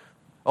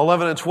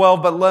 11 and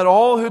 12? But let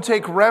all who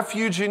take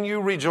refuge in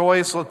you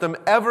rejoice. Let them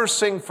ever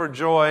sing for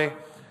joy.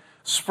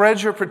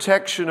 Spread your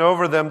protection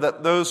over them,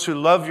 that those who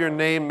love your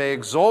name may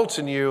exult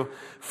in you.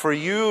 For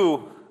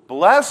you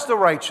bless the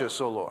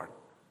righteous, O Lord.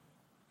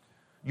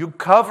 You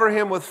cover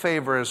him with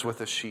favor as with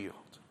a shield.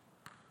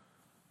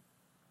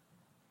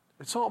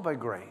 It's all by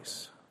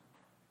grace.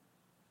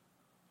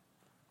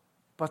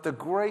 But the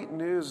great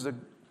news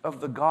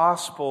of the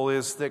gospel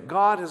is that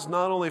God has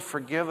not only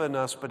forgiven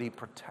us, but he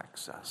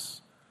protects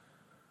us.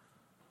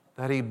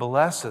 That he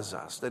blesses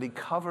us, that he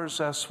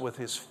covers us with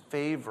his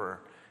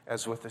favor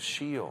as with a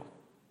shield.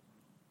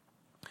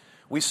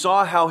 We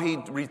saw how he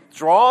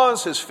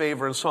withdraws his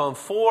favor in Psalm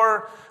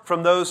 4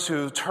 from those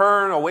who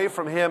turn away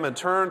from him and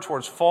turn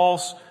towards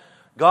false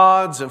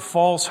gods and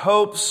false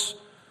hopes.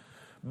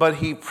 But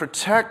he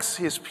protects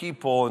his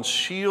people and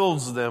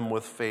shields them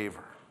with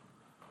favor.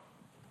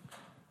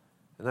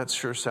 And that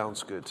sure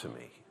sounds good to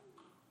me.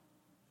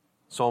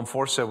 Psalm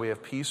 4 said we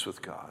have peace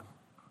with God.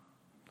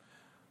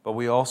 But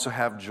we also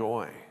have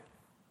joy.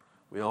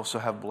 We also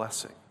have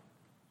blessing.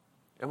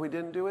 And we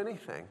didn't do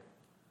anything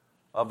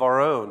of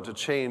our own to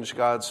change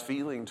God's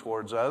feeling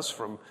towards us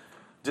from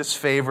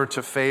disfavor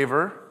to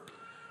favor.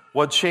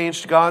 What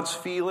changed God's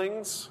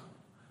feelings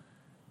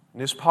and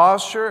his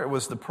posture? It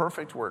was the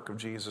perfect work of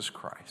Jesus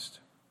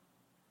Christ.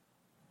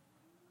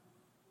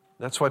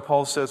 That's why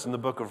Paul says in the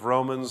book of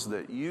Romans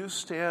that you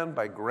stand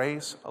by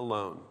grace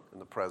alone in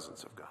the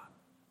presence of God.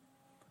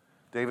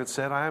 David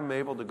said, I am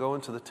able to go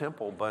into the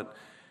temple, but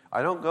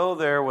I don't go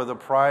there with a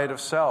pride of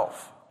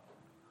self.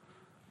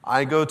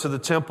 I go to the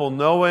temple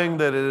knowing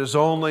that it is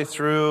only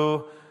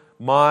through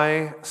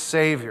my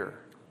Savior.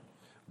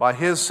 By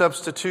His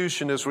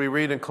substitution, as we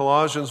read in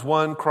Colossians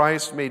 1,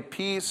 Christ made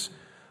peace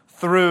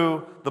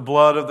through the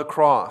blood of the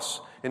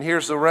cross. And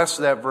here's the rest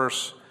of that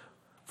verse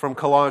from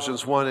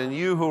Colossians 1. And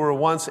you who were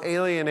once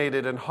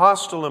alienated and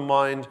hostile in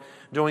mind,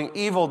 doing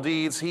evil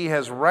deeds, He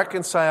has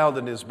reconciled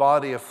in His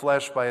body of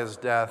flesh by His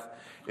death,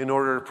 in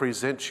order to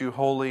present you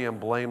holy and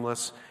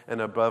blameless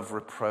and above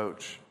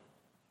reproach.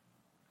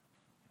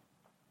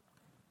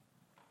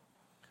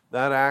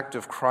 That act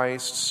of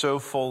Christ so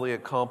fully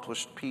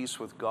accomplished peace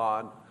with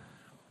God.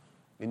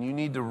 And you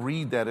need to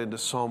read that into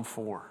Psalm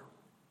 4.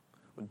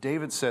 When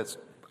David says,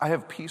 I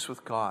have peace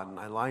with God, and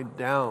I lie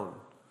down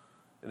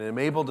and am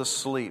able to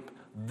sleep.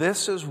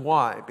 This is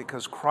why,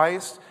 because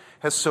Christ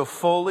has so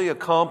fully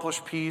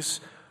accomplished peace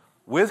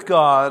with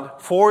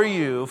God for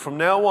you from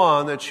now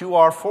on, that you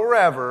are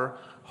forever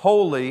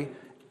holy,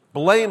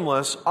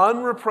 blameless,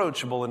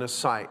 unreproachable in His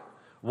sight.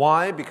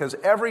 Why? Because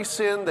every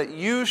sin that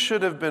you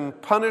should have been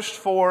punished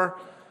for,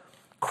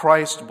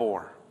 Christ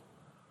bore.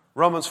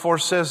 Romans 4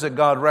 says that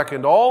God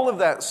reckoned all of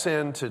that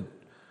sin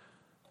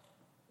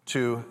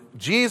to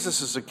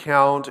Jesus'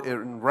 account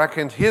and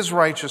reckoned His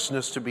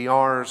righteousness to be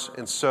ours.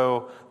 And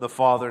so the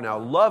Father now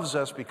loves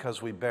us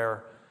because we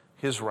bear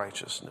His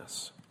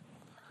righteousness.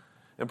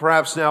 And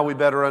perhaps now we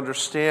better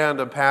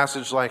understand a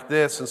passage like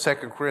this in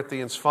 2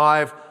 Corinthians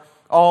 5.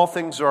 All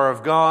things are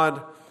of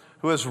God,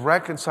 who has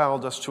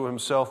reconciled us to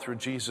Himself through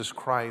Jesus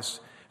Christ,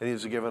 and He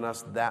has given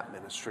us that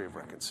ministry of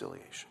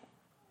reconciliation.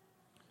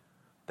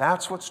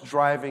 That's what's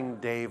driving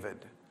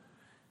David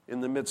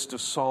in the midst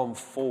of Psalm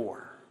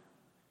 4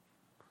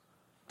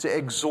 to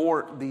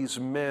exhort these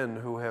men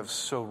who have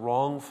so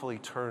wrongfully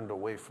turned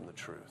away from the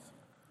truth.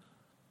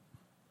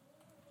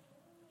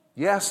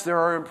 Yes, there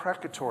are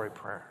imprecatory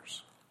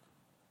prayers,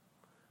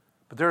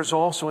 but there's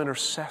also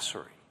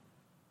intercessory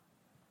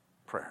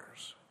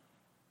prayers.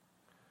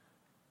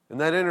 And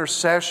that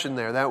intercession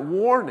there, that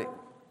warning,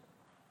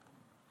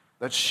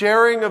 that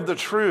sharing of the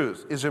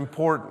truth is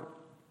important.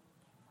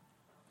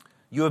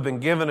 You have been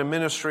given a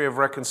ministry of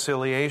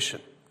reconciliation.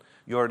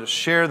 You are to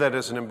share that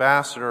as an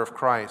ambassador of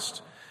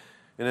Christ.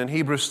 And in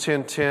Hebrews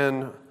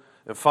 10:10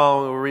 and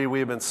following, we read, we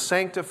have been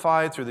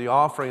sanctified through the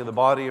offering of the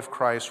body of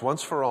Christ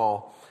once for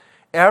all.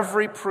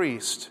 Every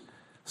priest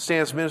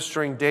stands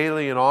ministering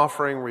daily and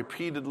offering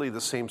repeatedly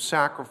the same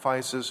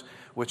sacrifices,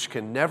 which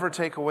can never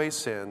take away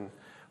sin.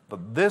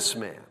 But this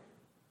man,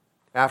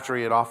 after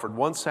he had offered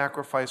one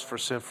sacrifice for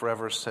sin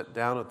forever, sat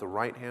down at the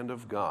right hand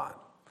of God.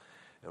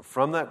 And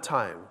from that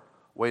time,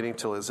 waiting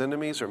till his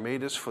enemies are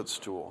made his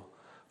footstool.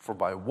 For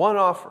by one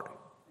offering,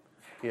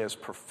 he has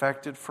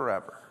perfected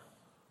forever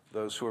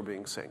those who are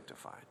being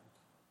sanctified.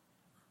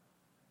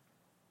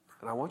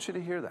 And I want you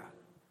to hear that.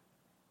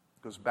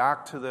 It goes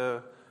back to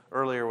the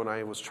earlier when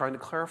I was trying to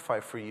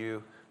clarify for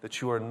you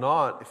that you are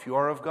not, if you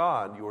are of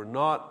God, you are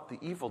not the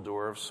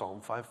evildoer of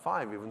Psalm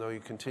 5:5, even though you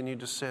continue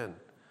to sin.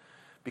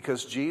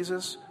 Because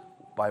Jesus,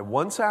 by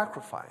one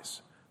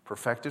sacrifice,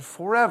 perfected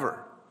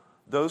forever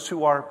those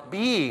who are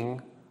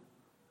being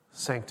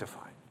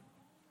sanctified.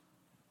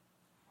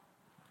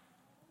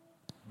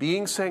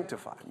 Being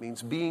sanctified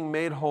means being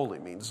made holy,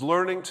 means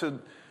learning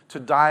to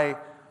die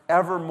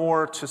ever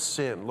more to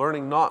sin,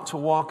 learning not to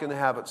walk in the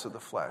habits of the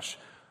flesh,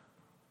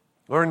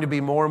 learning to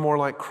be more and more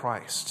like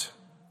Christ.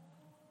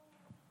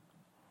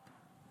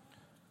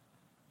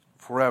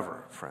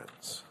 Forever,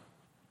 friends.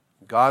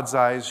 In God's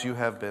eyes, you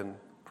have been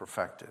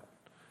perfected.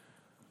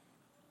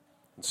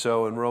 And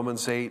so in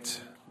Romans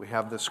 8, we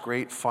have this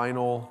great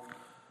final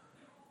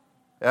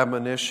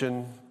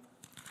admonition.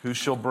 Who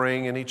shall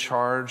bring any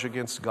charge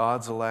against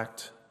God's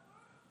elect?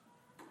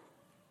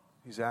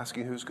 He's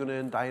asking who's going to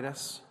indict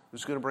us?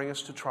 Who's going to bring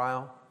us to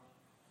trial?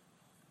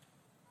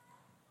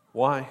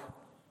 Why?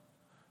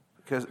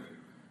 Because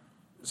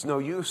it's no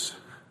use.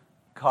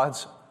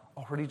 God's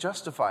already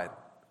justified.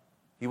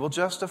 He will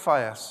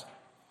justify us.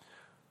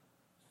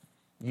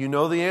 You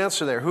know the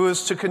answer there. Who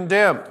is to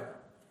condemn?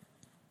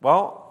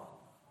 Well,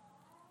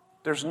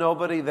 there's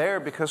nobody there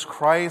because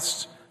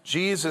Christ,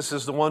 Jesus,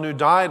 is the one who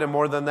died, and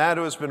more than that,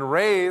 who has been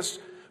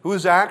raised, who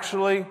is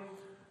actually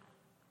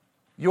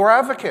your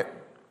advocate.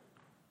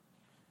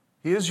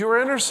 He is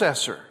your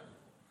intercessor.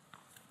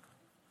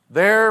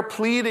 They're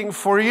pleading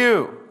for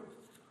you.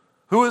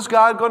 Who is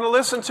God going to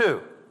listen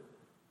to?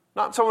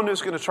 Not someone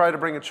who's going to try to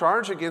bring a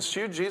charge against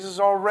you. Jesus is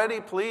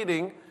already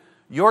pleading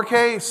your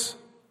case.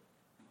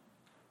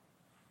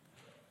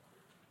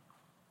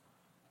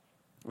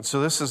 And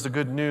so this is the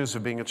good news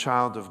of being a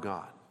child of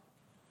God.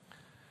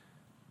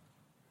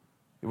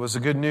 It was the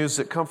good news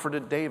that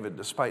comforted David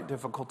despite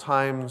difficult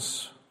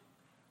times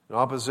and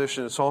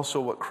opposition. It's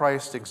also what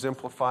Christ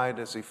exemplified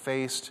as he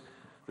faced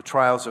the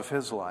trials of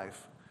his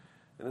life.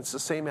 And it's the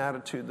same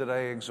attitude that I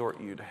exhort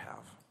you to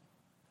have.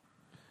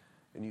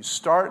 And you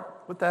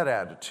start with that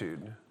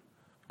attitude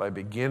by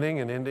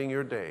beginning and ending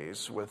your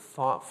days with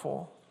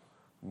thoughtful,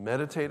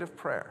 meditative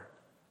prayer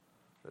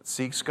that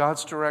seeks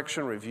God's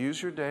direction,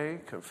 reviews your day,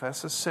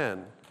 confesses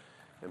sin,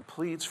 and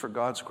pleads for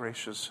God's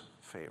gracious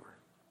favor.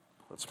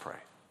 Let's pray.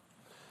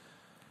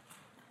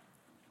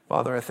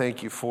 Father, I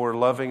thank you for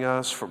loving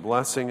us, for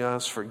blessing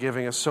us, for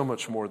giving us so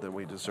much more than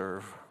we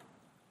deserve.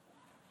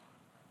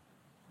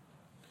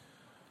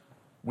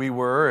 We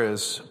were,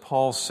 as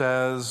Paul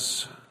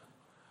says,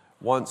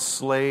 once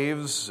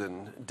slaves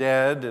and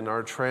dead in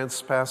our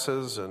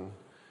trespasses, and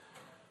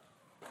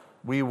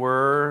we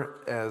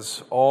were,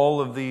 as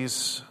all of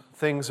these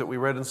things that we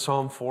read in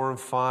Psalm 4 and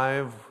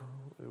 5,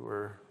 we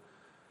were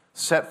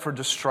set for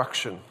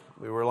destruction.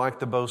 We were like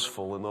the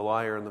boastful and the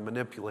liar and the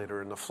manipulator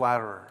and the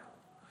flatterer.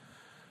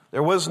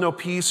 There was no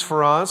peace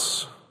for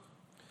us.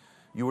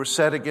 You were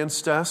set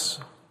against us,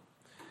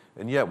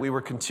 and yet we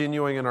were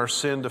continuing in our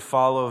sin to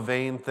follow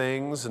vain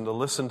things and to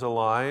listen to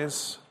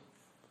lies.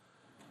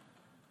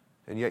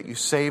 And yet you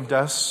saved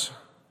us.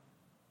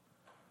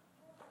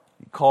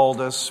 You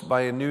called us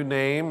by a new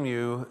name.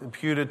 You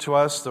imputed to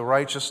us the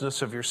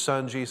righteousness of your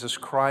Son, Jesus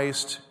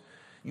Christ.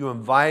 You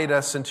invite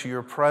us into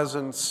your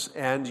presence,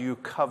 and you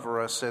cover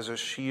us as a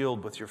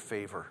shield with your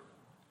favor.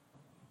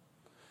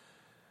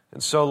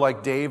 And so,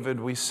 like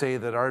David, we say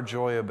that our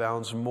joy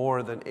abounds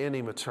more than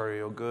any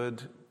material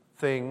good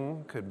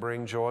thing could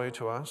bring joy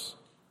to us.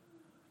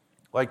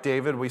 Like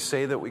David, we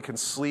say that we can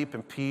sleep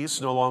in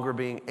peace, no longer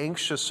being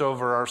anxious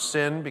over our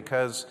sin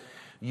because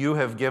you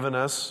have given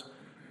us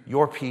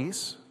your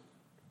peace.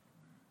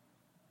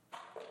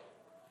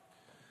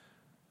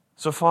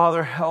 So,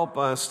 Father, help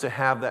us to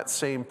have that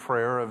same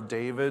prayer of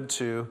David,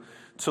 to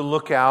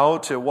look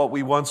out at what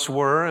we once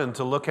were and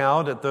to look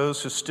out at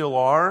those who still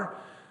are,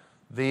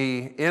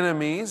 the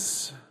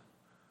enemies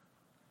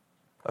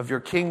of your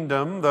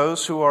kingdom,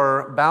 those who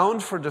are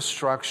bound for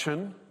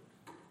destruction.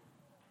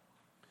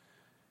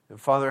 And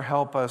Father,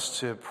 help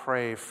us to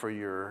pray for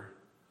your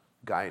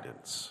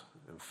guidance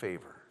and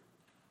favor.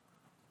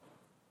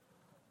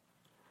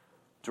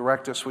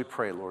 Direct us, we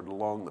pray, Lord,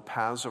 along the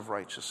paths of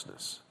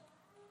righteousness,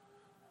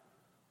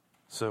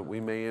 so that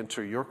we may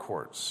enter your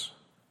courts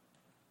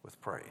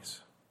with praise.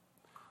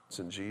 It's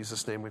in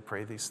Jesus' name we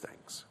pray these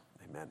things.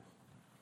 Amen.